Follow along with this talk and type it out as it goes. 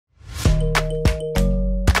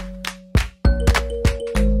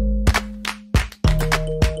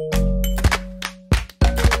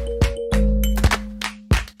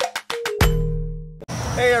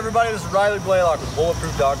everybody, this is Riley Blaylock with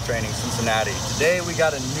Bulletproof Dog Training, Cincinnati. Today we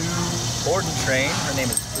got a new board and train. Her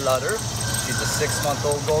name is Flutter. She's a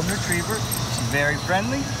 6-month-old golden retriever. She's very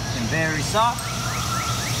friendly and very soft.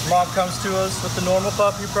 Mom comes to us with the normal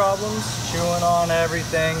puppy problems, chewing on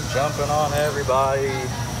everything, jumping on everybody,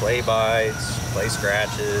 play bites, play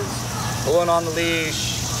scratches, pulling on the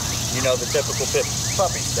leash, you know, the typical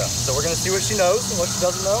puppy stuff. So we're gonna see what she knows and what she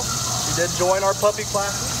doesn't know. She did join our puppy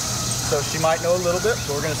classes, so she might know a little bit,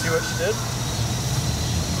 so we're gonna see what she did.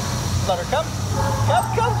 Flutter, come.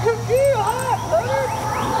 Come, good girl. Hi, Flutter.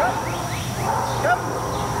 Come,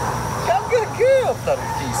 good girl. Flutter,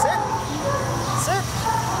 can you sit? Sit.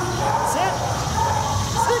 Sit.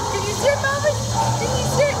 Sit. Can you sit, mommy? Can you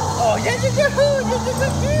sit? Oh, yes, you do. Yes, you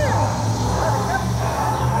good girl.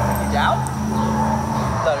 Can you down?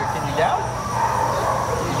 Flutter, can you down?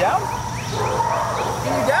 Can you down?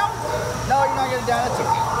 Can you down? No, you're not getting down. That's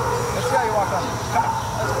okay. Let's see how you walk on. Come on.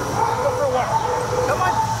 Let's go for a walk. Come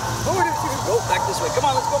on. Go back this way. Come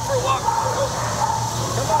on, let's go for a walk. Go.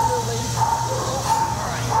 Come on, little lady. All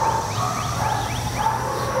right.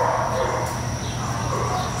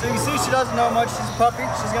 So you can see she doesn't know much. She's a puppy.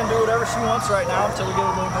 She's going to do whatever she wants right now until we get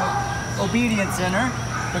a little bit of obedience in her.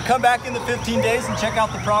 But come back in the 15 days and check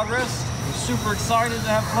out the progress. We're super excited to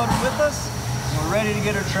have Flutter with us. And we're ready to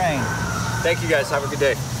get her trained. Thank you guys. Have a good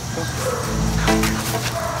day.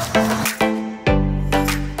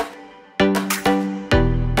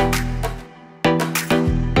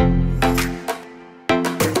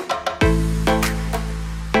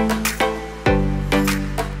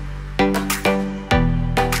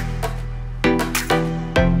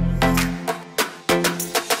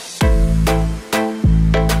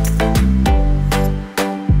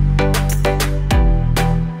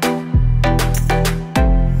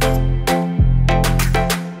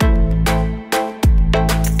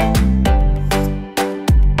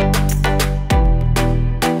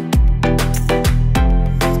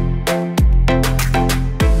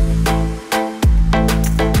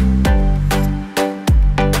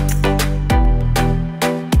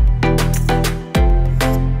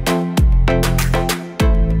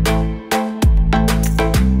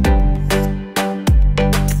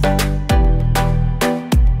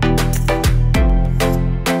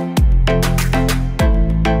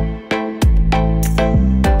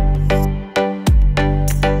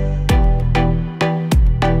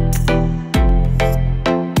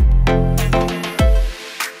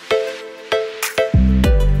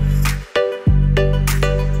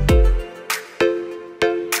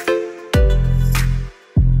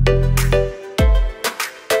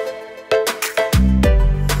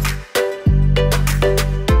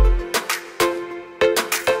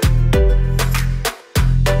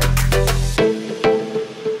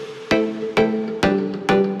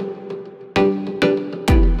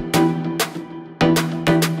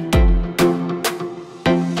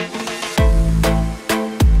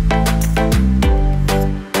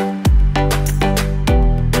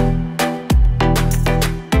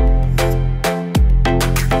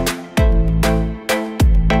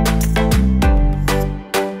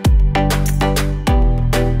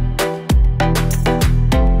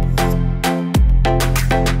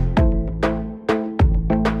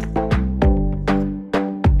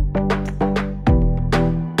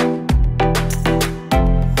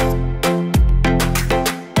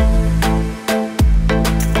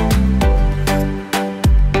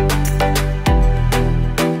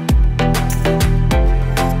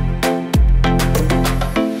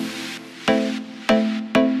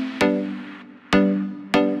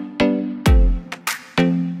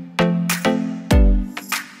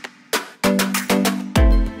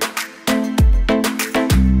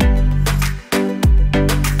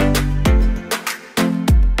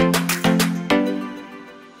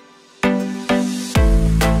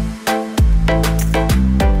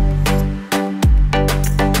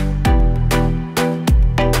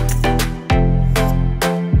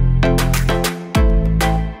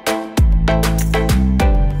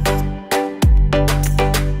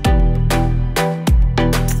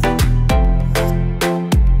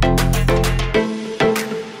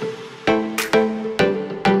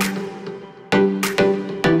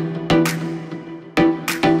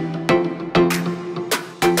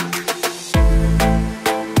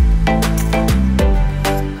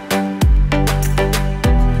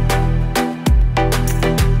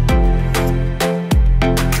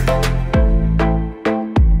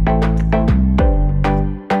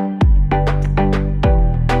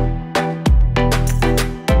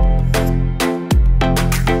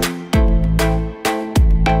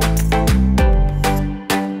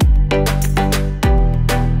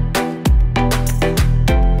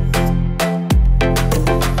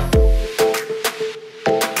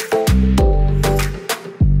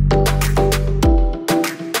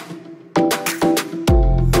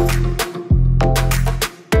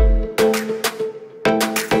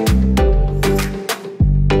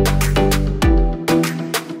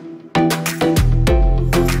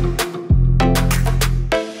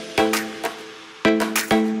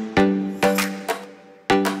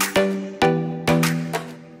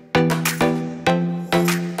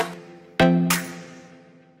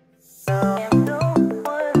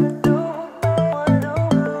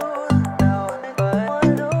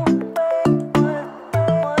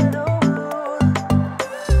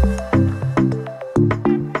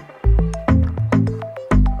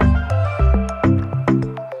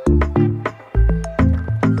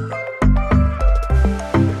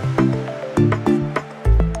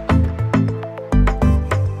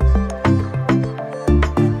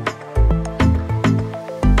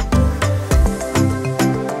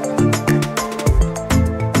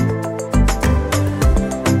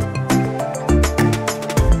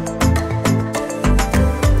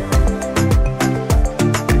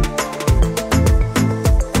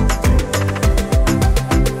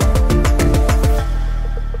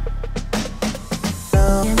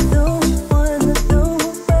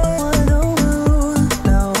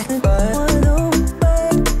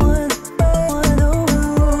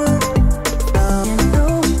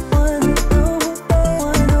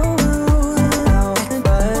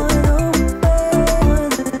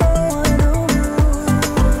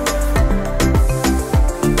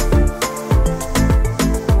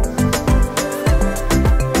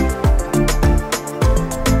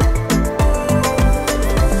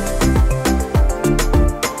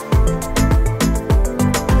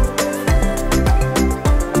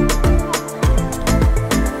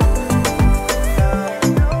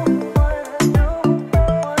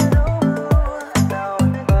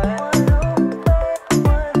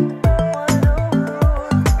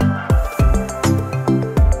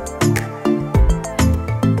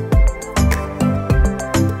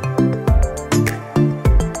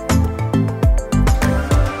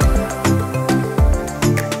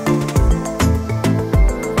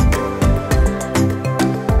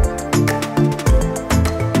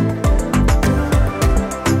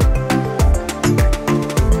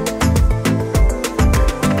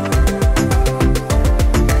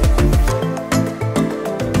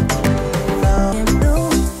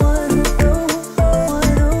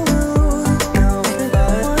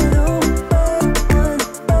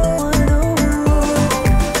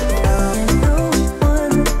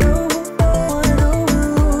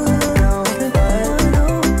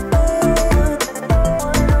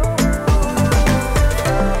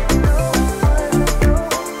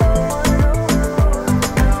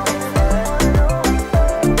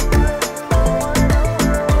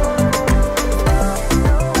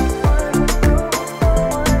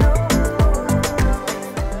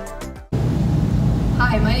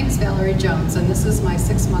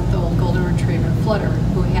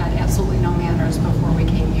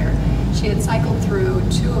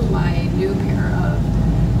 2 of my new pair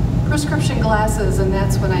of prescription glasses, and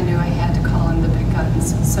that's when I knew I had to call in the big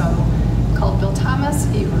guns. So I called Bill Thomas,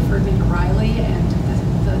 he referred me to Riley and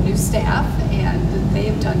the new staff, and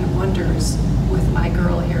they've done wonders with my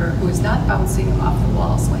girl here, who is not bouncing off the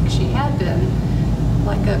walls like she had been,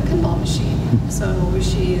 like a pinball machine. So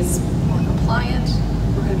she is more compliant.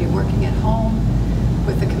 We're going to be working at home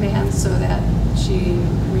with the commands so that she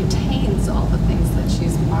retains all the things that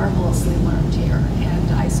she's marvelously learned here.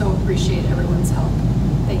 And I so appreciate everyone's help.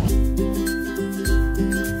 Thank you.